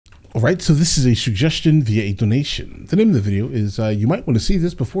All right, so this is a suggestion via a donation. The name of the video is you might want to see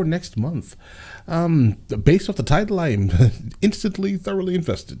this before next month. Based off the title, I am instantly thoroughly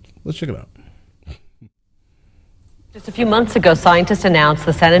invested. Let's check it out. Just a few months ago, scientists announced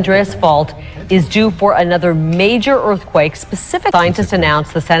the San Andreas Fault is due for another major earthquake.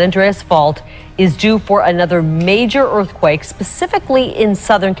 Specifically in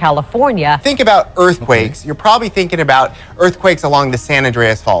Southern California. Think about earthquakes. You're probably thinking about earthquakes along the San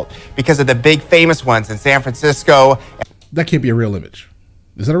Andreas Fault because of the big famous ones in San Francisco. That can't be a real image.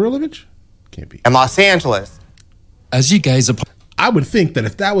 Is that a real image? Can't be. And Los Angeles. As you gaze upon, I would think that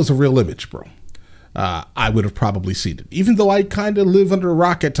if that was a real image, bro, I would have probably seen it. Even though I kind of live under a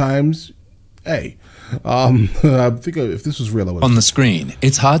rock at times, hey, I think if this was real, I would. On the screen,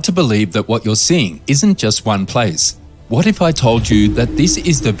 it's hard to believe that what you're seeing isn't just one place. What if I told you that this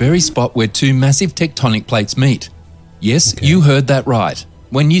is the very spot where two massive tectonic plates meet? Yes, you heard that right.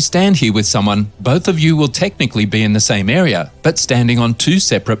 When you stand here with someone, both of you will technically be in the same area, but standing on two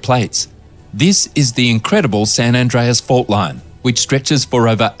separate plates. This is the incredible San Andreas Fault Line, which stretches for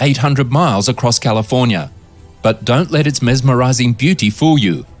over 800 miles across California. But don't let its mesmerizing beauty fool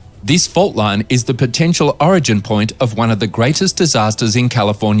you. This fault line is the potential origin point of one of the greatest disasters in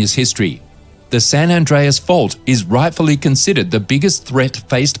California's history. The San Andreas Fault is rightfully considered the biggest threat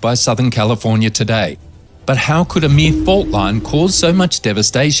faced by Southern California today. But how could a mere fault line cause so much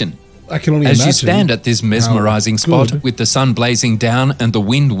devastation? I can only As imagine you stand at this mesmerizing spot with the sun blazing down and the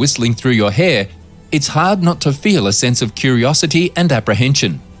wind whistling through your hair, it's hard not to feel a sense of curiosity and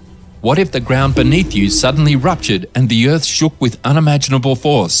apprehension. What if the ground beneath you suddenly ruptured and the earth shook with unimaginable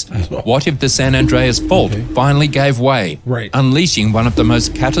force? What if the San Andreas Fault finally gave way, unleashing one of the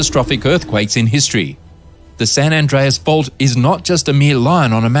most catastrophic earthquakes in history? The San Andreas Fault is not just a mere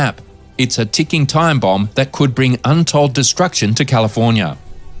line on a map. It's a ticking time bomb that could bring untold destruction to California.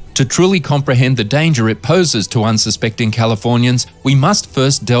 To truly comprehend the danger it poses to unsuspecting Californians, we must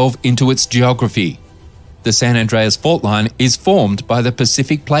first delve into its geography. The San Andreas Fault Line is formed by the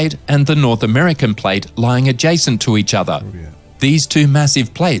Pacific Plate and the North American Plate lying adjacent to each other. These two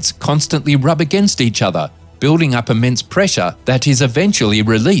massive plates constantly rub against each other, building up immense pressure that is eventually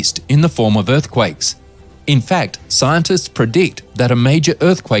released in the form of earthquakes. In fact, scientists predict that a major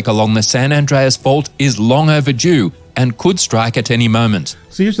earthquake along the San Andreas Fault is long overdue and could strike at any moment.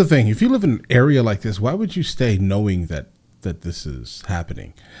 So here's the thing. If you live in an area like this, why would you stay knowing that this is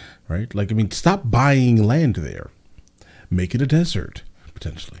happening? Right? Like, I mean, stop buying land there. Make it a desert,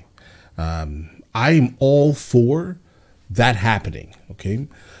 potentially. I'm all for that happening, okay?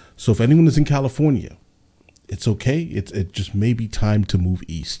 So if anyone is in California, it's okay. It just may be time to move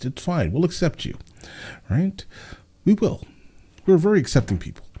east. It's fine. We'll accept you, right? We will. We're very accepting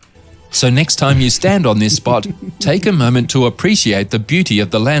people. So next time you stand on this spot, take a moment to appreciate the beauty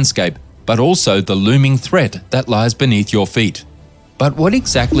of the landscape, but also the looming threat that lies beneath your feet. But what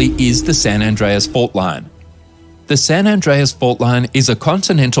exactly is the San Andreas Fault Line? The San Andreas Fault Line is a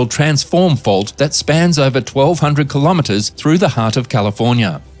continental transform fault that spans over 1,200 kilometers through the heart of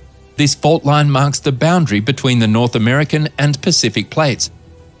California. This fault line marks the boundary between the North American and Pacific plates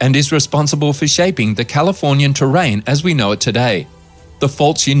and is responsible for shaping the Californian terrain as we know it today. The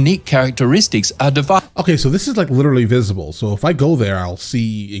fault's unique characteristics are divided. Okay, so this is like literally visible. So if I go there, I'll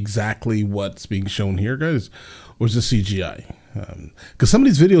see exactly what's being shown here, guys. Or is this CGI? Because some of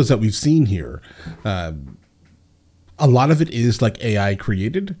these videos that we've seen here, a lot of it is like AI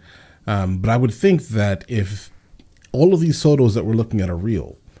created. But I would think that if all of these photos that we're looking at are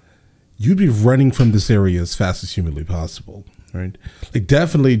real, you'd be running from this area as fast as humanly possible, right? Like,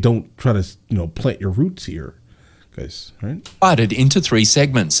 definitely don't try to, plant your roots here, guys, right? Divided into 3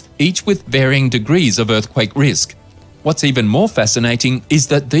 segments, each with varying degrees of earthquake risk. What's even more fascinating is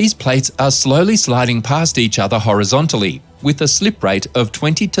that these plates are slowly sliding past each other horizontally, with a slip rate of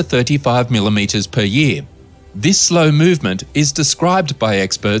 20 to 35 millimeters per year. This slow movement is described by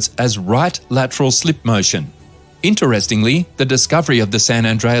experts as right lateral slip motion. Interestingly, the discovery of the San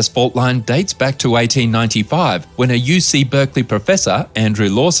Andreas Fault Line dates back to 1895 when a UC Berkeley professor, Andrew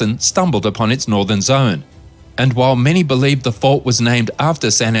Lawson, stumbled upon its northern zone. And while many believe the fault was named after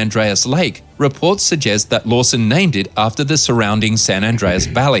San Andreas Lake, reports suggest that Lawson named it after the surrounding San Andreas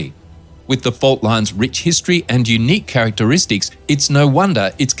Valley. With the fault line's rich history and unique characteristics, it's no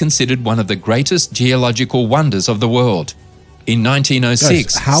wonder it's considered one of the greatest geological wonders of the world. In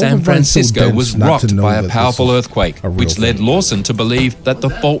 1906, San Francisco was rocked by a powerful earthquake, which led Lawson to believe that the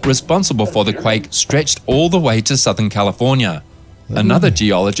fault responsible for the quake stretched all the way to Southern California. Another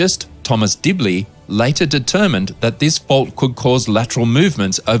geologist, Thomas Dibley, later determined that this fault could cause lateral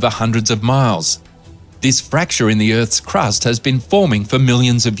movements over hundreds of miles. This fracture in the Earth's crust has been forming for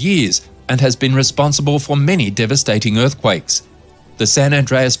millions of years and has been responsible for many devastating earthquakes. The San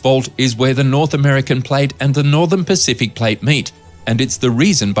Andreas Fault is where the North American Plate and the Northern Pacific Plate meet, and it's the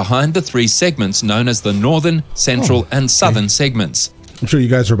reason behind the three segments known as the Northern, Central, and Southern segments. I'm sure you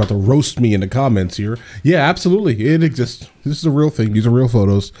guys are about to roast me in the comments here. Yeah, absolutely. It exists. This is a real thing. These are real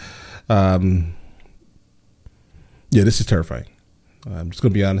photos. Yeah, this is terrifying. I'm just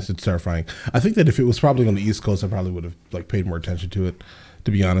going to be honest. It's terrifying. I think that if it was probably on the East Coast, I probably would have like paid more attention to it,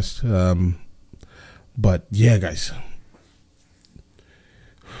 to be honest. But yeah, guys,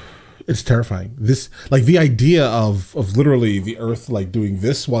 it's terrifying. This, like, the idea of literally the Earth like doing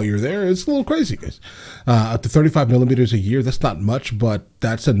this while you're there is a little crazy, guys. Up to 35 millimeters a year, that's not much, but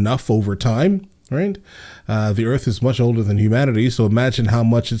that's enough over time, right? The Earth is much older than humanity, so imagine how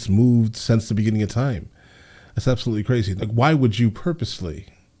much it's moved since the beginning of time. That's absolutely crazy. Like, why would you purposely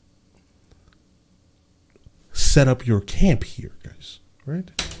set up your camp here, guys, right?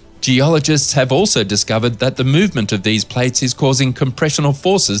 Geologists have also discovered that the movement of these plates is causing compressional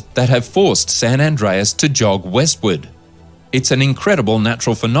forces that have forced San Andreas to jog westward. It's an incredible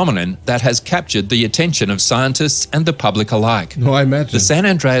natural phenomenon that has captured the attention of scientists and the public alike. No, I imagine. The San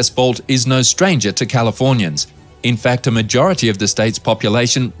Andreas Fault is no stranger to Californians. In fact, a majority of the state's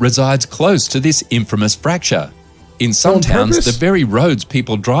population resides close to this infamous fracture. In some towns, the very roads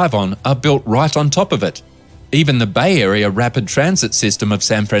people drive on are built right on top of it. Even the Bay Area rapid transit system of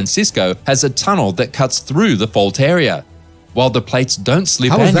San Francisco has a tunnel that cuts through the fault area. While the plates don't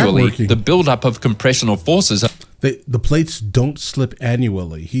slip annually, the buildup of compressional forces... The plates don't slip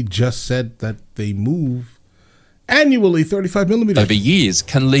annually. He just said that they move annually 35 millimeters. ...over years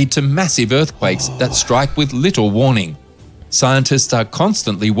can lead to massive earthquakes that strike with little warning. Scientists are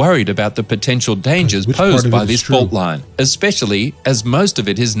constantly worried about the potential dangers posed by this fault line, especially as most of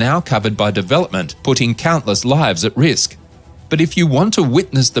it is now covered by development, putting countless lives at risk. But if you want to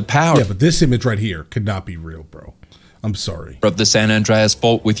witness the power... Yeah, but this image right here could not be real, bro. I'm sorry. ...of the San Andreas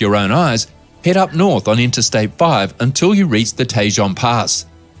Fault with your own eyes, head up north on Interstate 5 until you reach the Tejon Pass.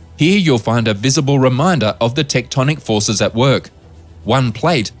 Here you'll find a visible reminder of the tectonic forces at work. One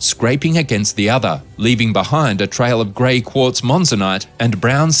plate scraping against the other, leaving behind a trail of grey quartz monzonite and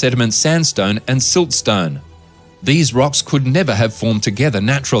brown sediment sandstone and siltstone. These rocks could never have formed together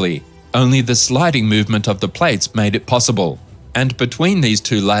naturally. Only the sliding movement of the plates made it possible. And between these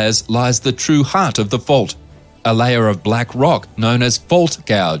two layers lies the true heart of the fault, a layer of black rock known as fault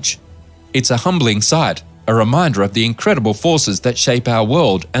gouge. It's a humbling sight, a reminder of the incredible forces that shape our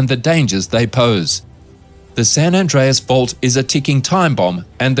world and the dangers they pose. The San Andreas Fault is a ticking time bomb,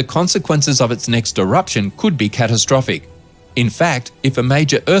 and the consequences of its next eruption could be catastrophic. In fact, if a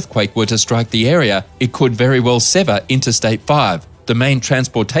major earthquake were to strike the area, it could very well sever Interstate 5, the main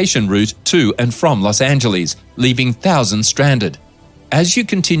transportation route to and from Los Angeles, leaving thousands stranded. As you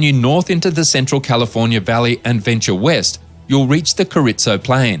continue north into the Central California Valley and venture west, you'll reach the Carrizo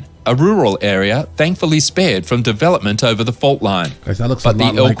Plain, a rural area thankfully spared from development over the fault line. Guys, that looks but a the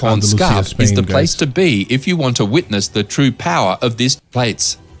lot El like Corn Andalusia, Scarp Spain, is the guys. place to be if you want to witness the true power of these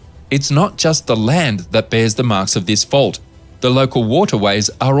plates. It's not just the land that bears the marks of this fault. The local waterways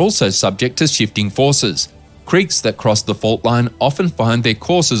are also subject to shifting forces. Creeks that cross the fault line often find their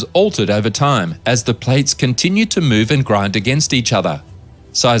courses altered over time as the plates continue to move and grind against each other.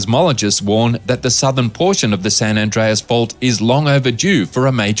 Seismologists warn that the southern portion of the San Andreas Fault is long overdue for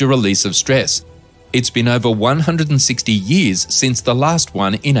a major release of stress. It's been over 160 years since the last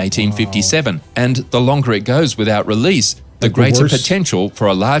one in 1857, and the longer it goes without release, the greater potential for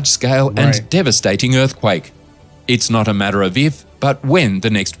a large-scale and devastating earthquake. It's not a matter of if, but when the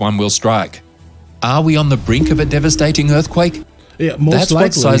next one will strike. Are we on the brink of a devastating earthquake? Yeah, most That's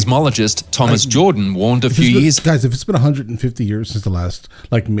likely. what seismologist Thomas Jordan warned a few years Guys, if it's been 150 years since the last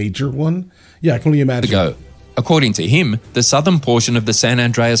major one, yeah, I can only imagine. ago. According to him, the southern portion of the San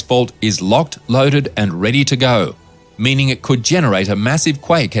Andreas Fault is locked, loaded, and ready to go, meaning it could generate a massive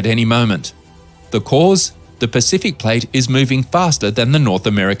quake at any moment. The cause? The Pacific Plate is moving faster than the North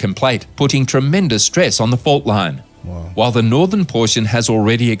American Plate, putting tremendous stress on the fault line. Wow. While the northern portion has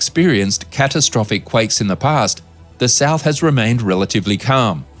already experienced catastrophic quakes in the past, the south has remained relatively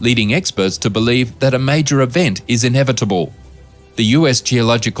calm, leading experts to believe that a major event is inevitable. The US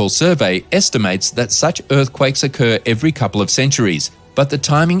Geological Survey estimates that such earthquakes occur every couple of centuries, but the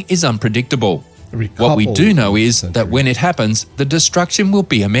timing is unpredictable. What we do know is that when it happens, the destruction will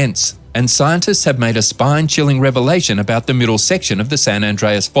be immense, and scientists have made a spine-chilling revelation about the middle section of the San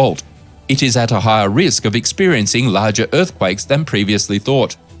Andreas Fault. It is at a higher risk of experiencing larger earthquakes than previously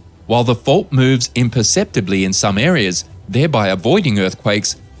thought. While the fault moves imperceptibly in some areas, thereby avoiding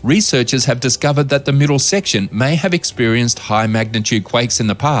earthquakes, researchers have discovered that the middle section may have experienced high magnitude quakes in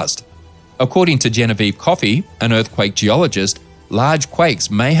the past. According to Genevieve Coffey, an earthquake geologist, large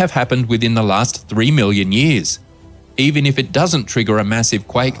quakes may have happened within the last 3 million years. Even if it doesn't trigger a massive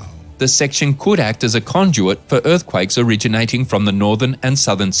quake, the section could act as a conduit for earthquakes originating from the northern and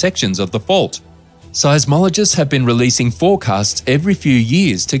southern sections of the fault. Seismologists have been releasing forecasts every few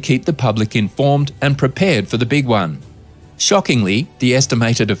years to keep the public informed and prepared for the big one. Shockingly, the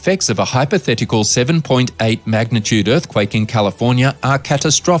estimated effects of a hypothetical 7.8 magnitude earthquake in California are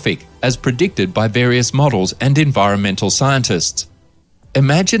catastrophic, as predicted by various models and environmental scientists.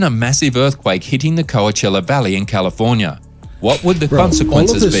 Imagine a massive earthquake hitting the Coachella Valley in California. What would the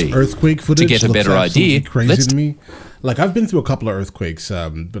consequences all of this be? Earthquake footage to get a better idea, crazy to me. Like, I've been through a couple of earthquakes,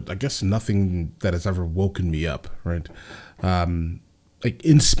 but I guess nothing that has ever woken me up, right? Like,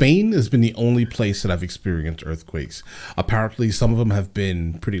 in Spain has been the only place that I've experienced earthquakes. Apparently, some of them have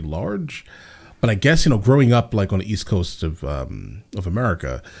been pretty large. But I guess, growing up like on the East Coast of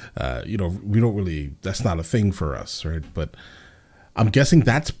America, we don't really, that's not a thing for us, right? But I'm guessing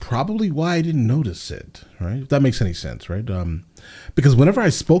that's probably why I didn't notice it, right? If that makes any sense, right? Because whenever I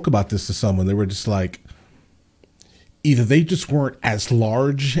spoke about this to someone, they were just like, either they just weren't as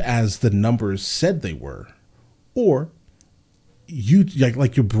large as the numbers said they were, or you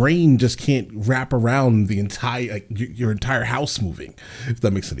like your brain just can't wrap around the entire your entire house moving, if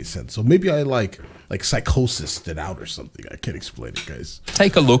that makes any sense. So maybe I like psychosis it out or something. I can't explain it, guys.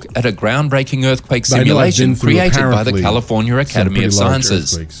 Take a look at a groundbreaking earthquake simulation created by the California Academy of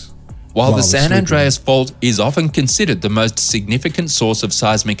Sciences. While the San Andreas Fault is often considered the most significant source of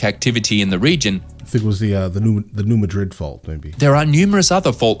seismic activity in the region, I think it was the New Madrid Fault, maybe. There are numerous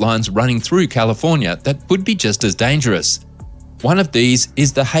other fault lines running through California that could be just as dangerous. One of these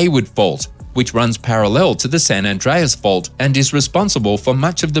is the Hayward Fault, which runs parallel to the San Andreas Fault and is responsible for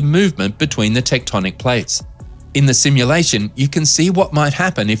much of the movement between the tectonic plates. In the simulation, you can see what might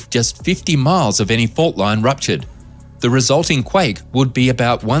happen if just 50 miles of any fault line ruptured. The resulting quake would be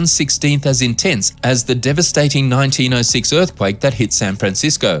about 1/16th as intense as the devastating 1906 earthquake that hit San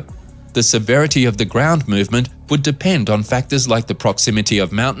Francisco. The severity of the ground movement would depend on factors like the proximity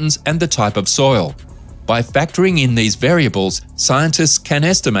of mountains and the type of soil. By factoring in these variables, scientists can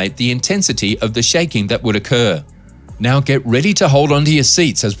estimate the intensity of the shaking that would occur. Now get ready to hold onto your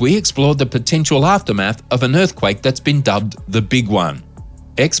seats as we explore the potential aftermath of an earthquake that's been dubbed the Big One.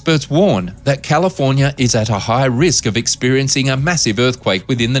 Experts warn that California is at a high risk of experiencing a massive earthquake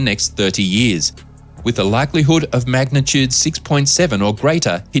within the next 30 years, with a likelihood of magnitude 6.7 or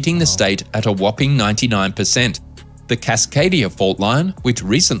greater hitting the state at a whopping 99%. The Cascadia fault line, which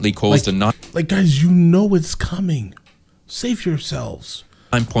recently caused a guys, it's coming. Save yourselves.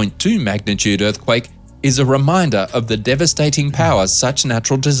 9.2 magnitude earthquake is a reminder of the devastating power such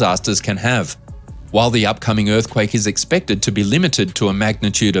natural disasters can have. While the upcoming earthquake is expected to be limited to a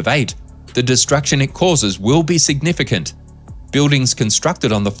magnitude of 8, the destruction it causes will be significant. Buildings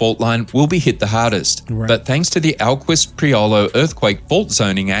constructed on the fault line will be hit the hardest, but thanks to the Alquist-Priolo Earthquake Fault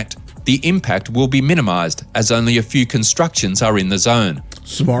Zoning Act, the impact will be minimized as only a few constructions are in the zone.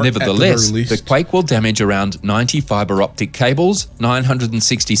 Nevertheless, the quake will damage around 90 fiber optic cables,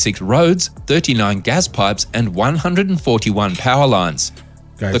 966 roads, 39 gas pipes, and 141 power lines.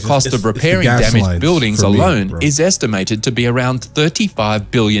 Guys, the cost of repairing damaged buildings alone is estimated to be around $35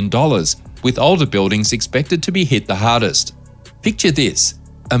 billion, with older buildings expected to be hit the hardest. Picture this.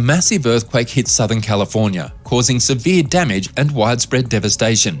 A massive earthquake hits Southern California, causing severe damage and widespread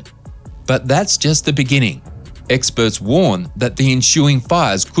devastation. But that's just the beginning. Experts warn that the ensuing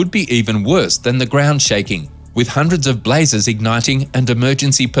fires could be even worse than the ground shaking, with hundreds of blazes igniting and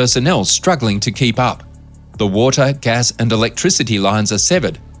emergency personnel struggling to keep up. The water, gas, and electricity lines are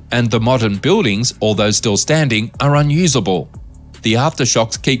severed, and the modern buildings, although still standing, are unusable. The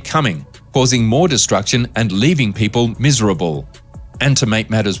aftershocks keep coming, causing more destruction and leaving people miserable. And to make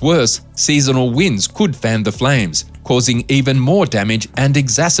matters worse, seasonal winds could fan the flames, causing even more damage and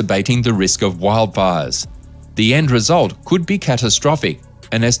exacerbating the risk of wildfires. The end result could be catastrophic,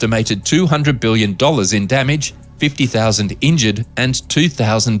 an estimated $200 billion in damage, 50,000 injured, and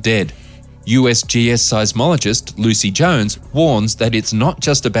 2,000 dead. USGS seismologist Lucy Jones warns that it's not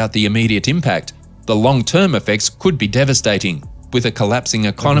just about the immediate impact. The long-term effects could be devastating, with a collapsing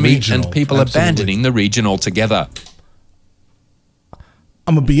economy and people abandoning the region altogether.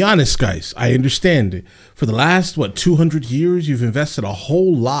 I'm going to be honest, guys. I understand. For the last, 200 years, you've invested a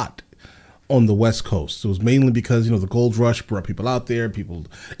whole lot on the West Coast. It was mainly because, the gold rush brought people out there. People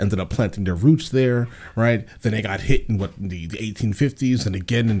ended up planting their roots there, right? Then they got hit in the 1850s and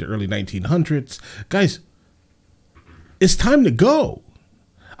again in the early 1900s. Guys, it's time to go.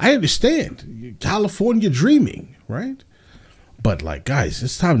 I understand California dreaming, right? But like, guys,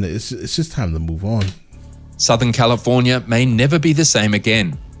 it's just time to move on. Southern California may never be the same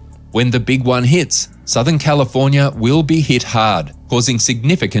again. When the big one hits, Southern California will be hit hard, causing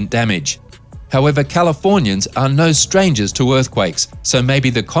significant damage. However, Californians are no strangers to earthquakes, so maybe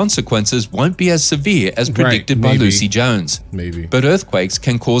the consequences won't be as severe as predicted by Lucy Jones. Maybe. But earthquakes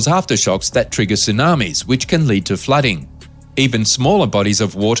can cause aftershocks that trigger tsunamis, which can lead to flooding. Even smaller bodies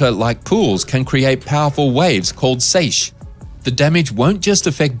of water like pools can create powerful waves called seiche. The damage won't just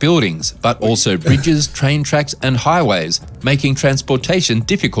affect buildings, but also bridges, train tracks, and highways, making transportation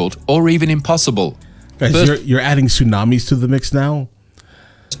difficult or even impossible. Guys, you're adding tsunamis to the mix now?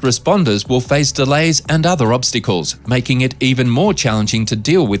 Responders will face delays and other obstacles, making it even more challenging to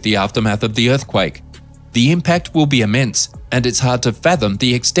deal with the aftermath of the earthquake. The impact will be immense, and it's hard to fathom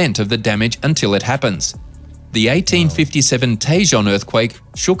the extent of the damage until it happens. The 1857 Taejon earthquake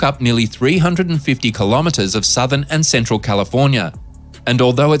shook up nearly 350 kilometers of southern and central California. And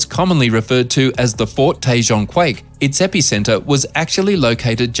although it's commonly referred to as the Fort Taejon quake, its epicenter was actually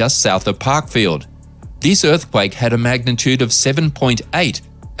located just south of Parkfield. This earthquake had a magnitude of 7.8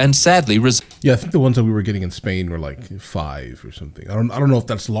 and sadly I think the ones that we were getting in Spain were like 5 or something. I don't know if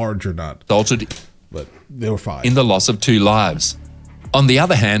that's large or not. Resulted but they were 5. In the loss of 2 lives. On the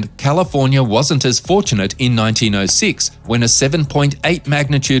other hand, California wasn't as fortunate in 1906 when a 7.8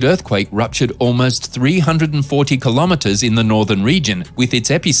 magnitude earthquake ruptured almost 340 kilometers in the northern region with its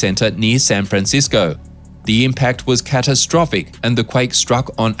epicenter near San Francisco. The impact was catastrophic and the quake struck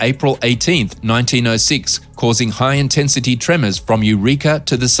on April 18, 1906, causing high-intensity tremors from Eureka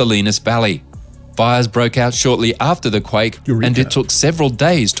to the Salinas Valley. Fires broke out shortly after the quake, and it took several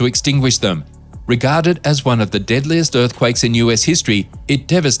days to extinguish them. Regarded as one of the deadliest earthquakes in US history, it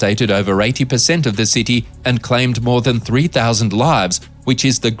devastated over 80% of the city and claimed more than 3,000 lives, which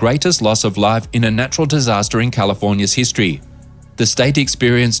is the greatest loss of life in a natural disaster in California's history. The state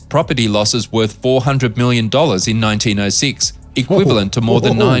experienced property losses worth $400 million in 1906, equivalent to more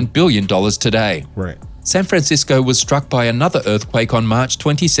than $9 billion today. Right. San Francisco was struck by another earthquake on March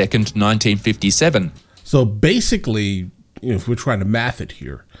 22, 1957. So basically, if we're trying to math it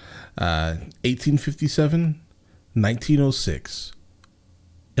here, 1857, 1906,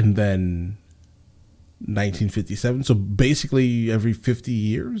 and then 1957. So basically every 50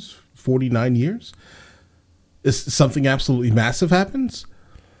 years, 49 years, something absolutely massive happens.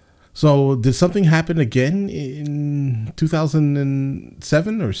 So did something happen again in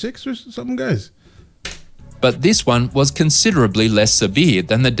 2007 or 6 or something, guys? But this one was considerably less severe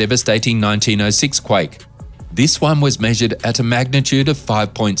than the devastating 1906 quake. This one was measured at a magnitude of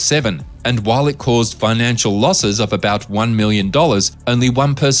 5.7, and while it caused financial losses of about $1 million, only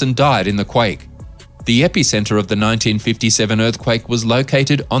one person died in the quake. The epicenter of the 1957 earthquake was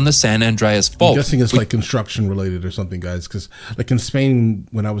located on the San Andreas Fault. I'm guessing it's like construction related or something, guys, because like in Spain,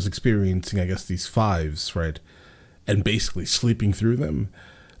 when I was experiencing, I guess, these 5s, right, and basically sleeping through them,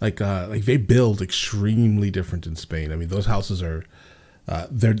 like they build extremely different in Spain. I mean, those houses are,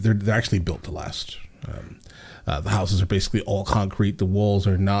 they're actually built to last. The houses are basically all concrete. The walls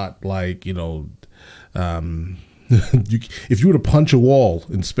are not like, if you were to punch a wall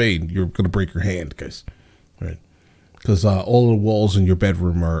in Spain, you're going to break your hand, guys, right? Because all the walls in your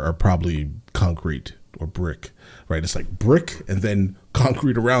bedroom are probably concrete or brick, right? It's like brick and then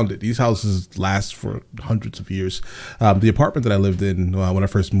concrete around it. These houses last for hundreds of years. The apartment that I lived in when I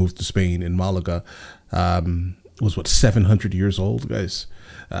first moved to Spain in Malaga was, 700 years old, guys.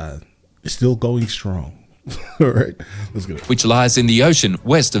 It's still going strong. All right, let's go. Which lies in the ocean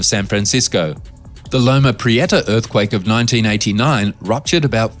west of San Francisco. The Loma Prieta earthquake of 1989 ruptured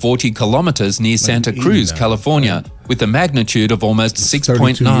about 40 kilometers near Santa Cruz, California, with a magnitude of almost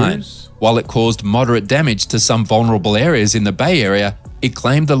 6.9. While it caused moderate damage to some vulnerable areas in the Bay Area, it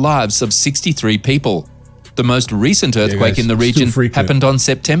claimed the lives of 63 people. The most recent earthquake in the region happened on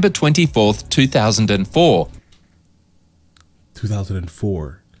September 24th, 2004.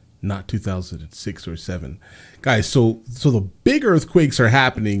 2004. Not 2006 or 7. Guys, so the big earthquakes are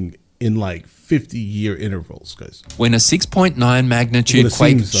happening in like 50-year intervals, guys. When a 6.9 magnitude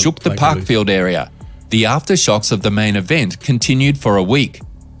quake shook the Parkfield area, the aftershocks of the main event continued for a week.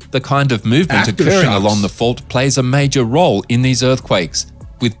 The kind of movement occurring along the fault plays a major role in these earthquakes,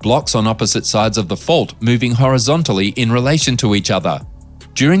 with blocks on opposite sides of the fault moving horizontally in relation to each other.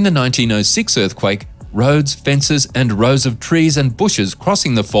 During the 1906 earthquake, roads, fences, and rows of trees and bushes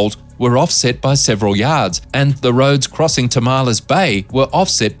crossing the fault were offset by several yards, and the roads crossing Tamales Bay were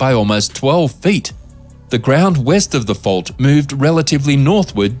offset by almost 12 feet. The ground west of the fault moved relatively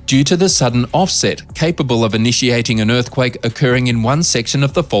northward due to the sudden offset capable of initiating an earthquake occurring in one section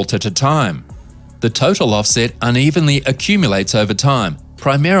of the fault at a time. The total offset unevenly accumulates over time,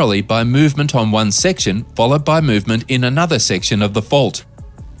 primarily by movement on one section followed by movement in another section of the fault.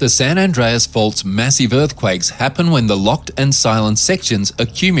 The San Andreas Fault's massive earthquakes happen when the locked and silent sections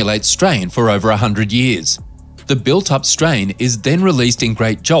accumulate strain for over 100 years. The built-up strain is then released in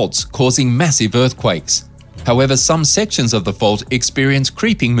great jolts, causing massive earthquakes. However, some sections of the fault experience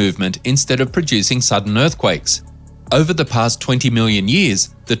creeping movement instead of producing sudden earthquakes. Over the past 20 million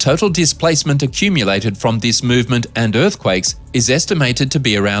years, the total displacement accumulated from this movement and earthquakes is estimated to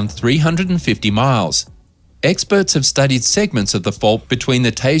be around 350 miles. Experts have studied segments of the fault between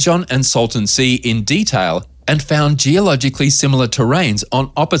the Taejon and Salton Sea in detail and found geologically similar terrains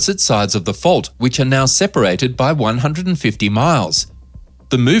on opposite sides of the fault, which are now separated by 150 miles.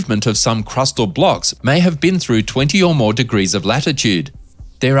 The movement of some crustal blocks may have been through 20 or more degrees of latitude.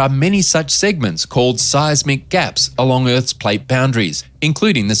 There are many such segments called seismic gaps along Earth's plate boundaries,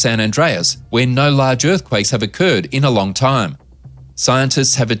 including the San Andreas, where no large earthquakes have occurred in a long time.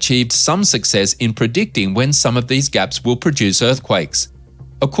 Scientists have achieved some success in predicting when some of these gaps will produce earthquakes.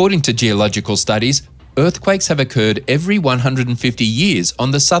 According to geological studies, earthquakes have occurred every 150 years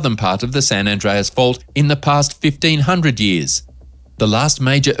on the southern part of the San Andreas Fault in the past 1500 years. The last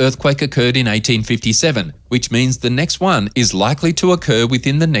major earthquake occurred in 1857, which means the next one is likely to occur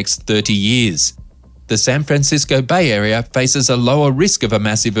within the next 30 years. The San Francisco Bay Area faces a lower risk of a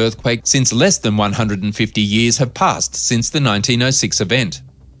massive earthquake since less than 150 years have passed since the 1906 event.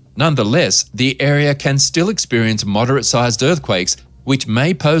 Nonetheless, the area can still experience moderate-sized earthquakes, which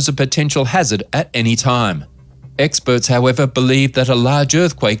may pose a potential hazard at any time. Experts, however, believe that a large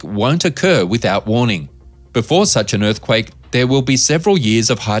earthquake won't occur without warning. Before such an earthquake, there will be several years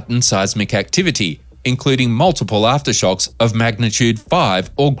of heightened seismic activity, including multiple aftershocks of magnitude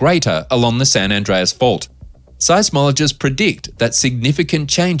 5 or greater along the San Andreas Fault. Seismologists predict that significant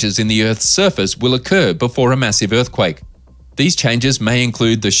changes in the Earth's surface will occur before a massive earthquake. These changes may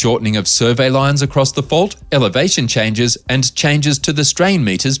include the shortening of survey lines across the fault, elevation changes, and changes to the strain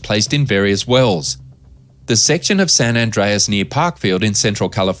meters placed in various wells. The section of San Andreas near Parkfield in Central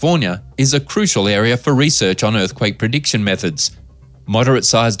California is a crucial area for research on earthquake prediction methods.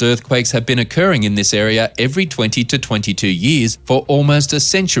 Moderate-sized earthquakes have been occurring in this area every 20 to 22 years for almost a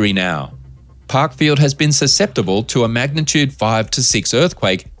century now. Parkfield has been susceptible to a magnitude 5 to 6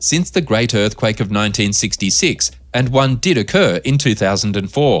 earthquake since the Great Earthquake of 1966, and one did occur in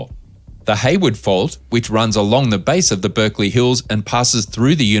 2004. The Hayward Fault, which runs along the base of the Berkeley Hills and passes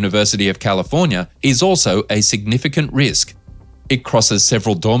through the University of California, is also a significant risk. It crosses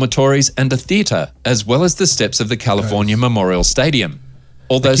several dormitories and a theatre, as well as the steps of the California Memorial Stadium.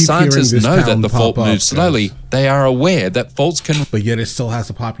 Although scientists know that the fault moves slowly, they are aware that faults can... But yet it still has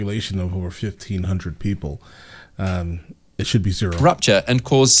a population of over 1,500 people. It should be zero. ...rupture and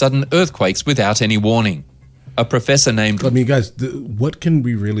cause sudden earthquakes without any warning. A professor named... I mean, guys, what can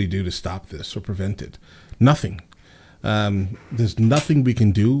we really do to stop this or prevent it? Nothing. There's nothing we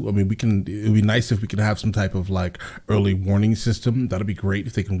can do. I mean, it would be nice if we could have some type of like early warning system. That'd be great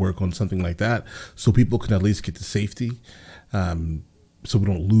if they can work on something like that so people can at least get to safety. So we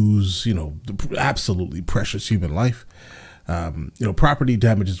don't lose, absolutely precious human life. Property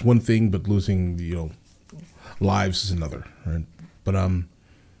damage is one thing, but losing, lives is another, right? But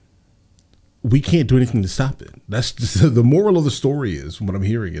we can't do anything to stop it. That's just the moral of the story is, from what I'm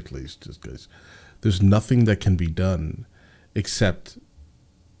hearing at least, is guys, there's nothing that can be done except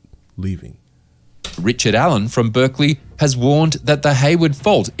leaving. Richard Allen from Berkeley has warned that the Hayward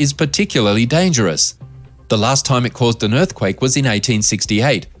Fault is particularly dangerous. The last time it caused an earthquake was in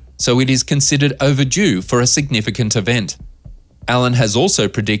 1868, so it is considered overdue for a significant event. Allen has also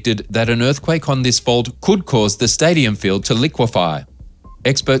predicted that an earthquake on this fault could cause the stadium field to liquefy.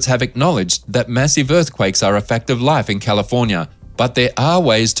 Experts have acknowledged that massive earthquakes are a fact of life in California, but there are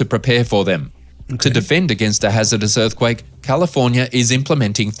ways to prepare for them. Okay. To defend against a hazardous earthquake, California is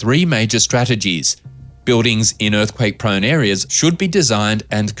implementing 3 major strategies. Buildings in earthquake-prone areas should be designed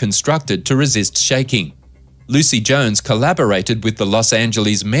and constructed to resist shaking. Lucy Jones collaborated with the Los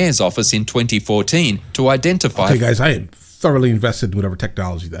Angeles Mayor's Office in 2014 to identify... Okay, guys, I am thoroughly invested in whatever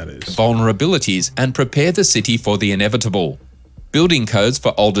technology that is. ...vulnerabilities and prepare the city for the inevitable. Building codes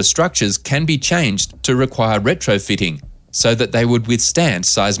for older structures can be changed to require retrofitting so that they would withstand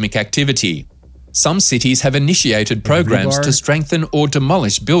seismic activity. Some cities have initiated programs to strengthen or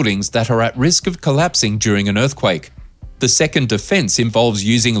demolish buildings that are at risk of collapsing during an earthquake. The second defense involves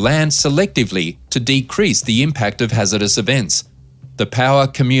using land selectively to decrease the impact of hazardous events. The power,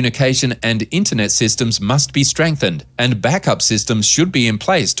 communication, and internet systems must be strengthened, and backup systems should be in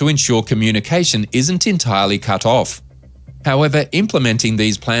place to ensure communication isn't entirely cut off. However, implementing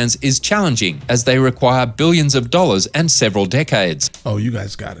these plans is challenging as they require billions of dollars and several decades. Oh, you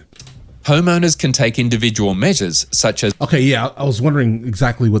guys got it. Homeowners can take individual measures such as... Okay, yeah, I was wondering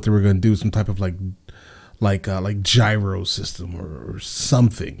exactly what they were going to do, some type of like gyro system or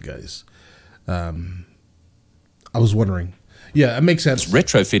something, guys. I was wondering. Yeah, it makes sense.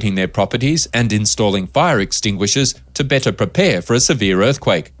 Retrofitting their properties and installing fire extinguishers to better prepare for a severe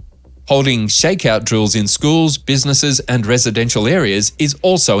earthquake. Holding shakeout drills in schools, businesses, and residential areas is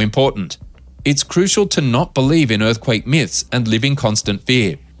also important. It's crucial to not believe in earthquake myths and live in constant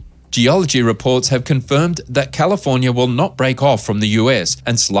fear. Geology reports have confirmed that California will not break off from the US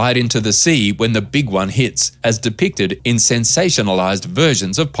and slide into the sea when the big one hits, as depicted in sensationalized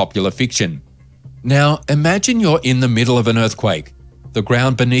versions of popular fiction. Now, imagine you're in the middle of an earthquake. The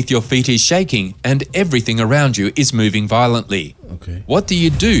ground beneath your feet is shaking and everything around you is moving violently. Okay. What do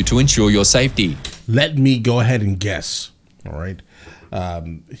you do to ensure your safety? Let me go ahead and guess. All right.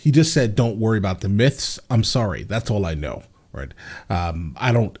 He just said, don't worry about the myths. I'm sorry. That's all I know. Right.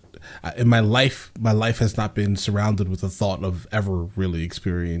 I don't, in my life has not been surrounded with the thought of ever really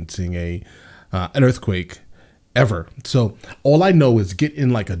experiencing an earthquake ever. So all I know is get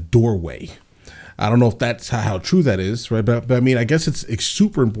in like a doorway. I don't know if that's how true that is, right? But I mean, I guess it's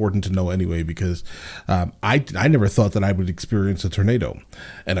super important to know anyway, because I never thought that I would experience a tornado,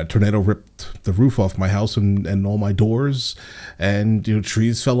 and a tornado ripped the roof off my house and all my doors, and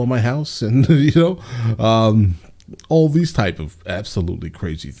trees fell on my house, and all these type of absolutely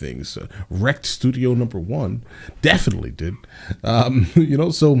crazy things. Wrecked studio number 1, definitely did.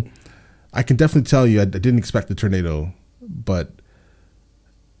 So I can definitely tell you I didn't expect a tornado, but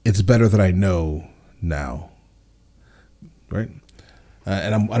it's better than I know now, right?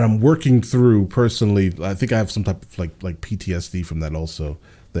 And I'm working through personally. I think I have some type of like PTSD from that also,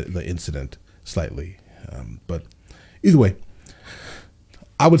 the incident slightly. But either way,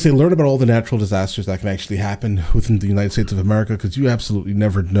 I would say learn about all the natural disasters that can actually happen within the United States of America, because you absolutely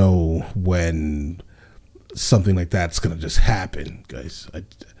never know when something like that's gonna just happen, guys.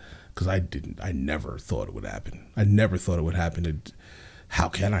 Because I never thought it would happen. I never thought it would happen. How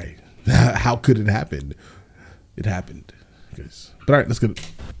can I? How could it happen? It happened, guys. But all right, let's get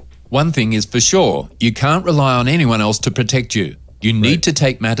it. One thing is for sure, you can't rely on anyone else to protect you. You need to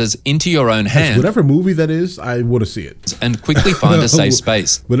take matters into your own hands. Whatever movie that is, I want to see it. And quickly find a safe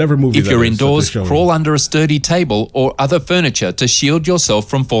space. Whatever movie if that you're is, indoors, crawl under a sturdy table or other furniture to shield yourself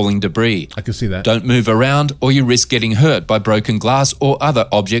from falling debris. I can see that. Don't move around or you risk getting hurt by broken glass or other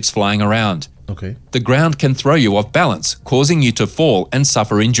objects flying around. Okay. The ground can throw you off balance, causing you to fall and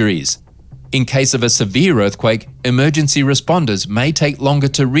suffer injuries. In case of a severe earthquake, emergency responders may take longer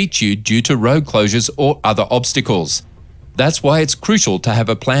to reach you due to road closures or other obstacles. That's why it's crucial to have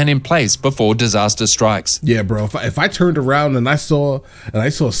a plan in place before disaster strikes. Yeah, bro. If I turned around and I saw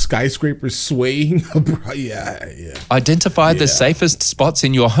skyscrapers swaying, bro, yeah. Identify the safest spots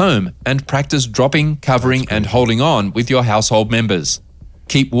in your home and practice dropping, covering, and holding on with your household members.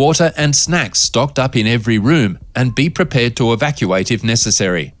 Keep water and snacks stocked up in every room and be prepared to evacuate if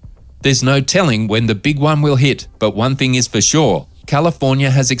necessary. There's no telling when the big one will hit, but one thing is for sure, California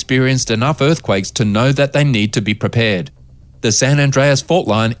has experienced enough earthquakes to know that they need to be prepared. The San Andreas fault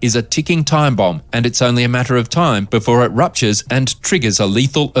line is a ticking time bomb, and it's only a matter of time before it ruptures and triggers a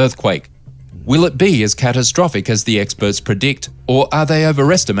lethal earthquake. Will it be as catastrophic as the experts predict, or are they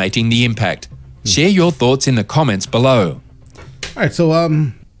overestimating the impact? Share your thoughts in the comments below. All right, so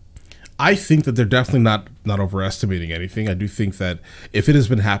I think that they're definitely not overestimating anything. I do think that if it has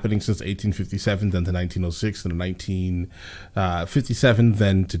been happening since 1857, then to 1906, then to 1957,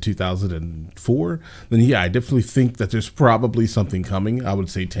 then to 2004, then yeah, I definitely think that there's probably something coming. I would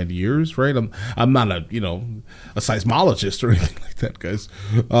say 10 years, right? I'm not a seismologist or anything like that, guys.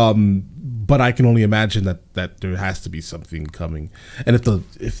 But I can only imagine that there has to be something coming. And if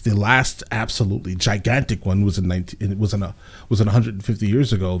the last absolutely gigantic one was 150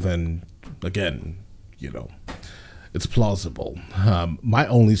 years ago, then again, it's plausible. My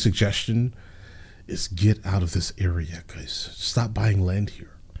only suggestion is get out of this area, guys. Stop buying land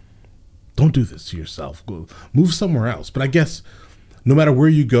here. Don't do this to yourself. Go move somewhere else. But I guess no matter where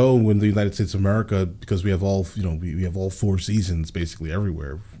you go in the United States of America, because we have all we have all 4 seasons basically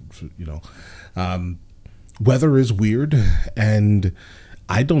everywhere. Weather is weird, and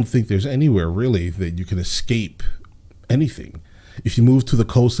I don't think there's anywhere really that you can escape anything. If you move to the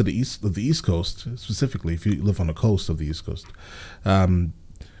coast of the East Coast, specifically, if you live on the coast of the East Coast, you're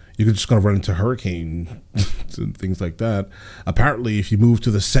you're just going to run into hurricanes and things like that. Apparently, if you move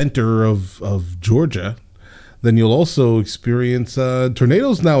to the center of Georgia, then you'll also experience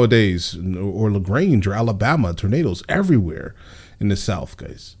tornadoes nowadays, or LaGrange or Alabama, tornadoes everywhere in the South,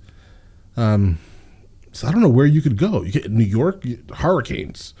 guys. So I don't know where you could go. You get New York,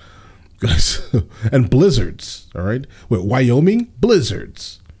 hurricanes, guys, and blizzards. All right, wait, Wyoming,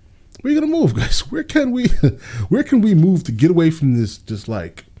 blizzards. Where are you gonna move, guys? Where can we move to get away from this just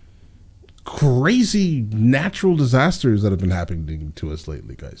like crazy natural disasters that have been happening to us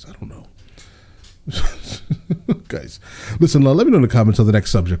lately, guys? I don't know. Guys, listen, let me know in the comments on the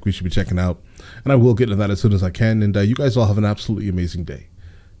next subject we should be checking out, and I will get into that as soon as I can. And you guys all have an absolutely amazing day.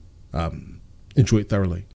 Enjoy it thoroughly.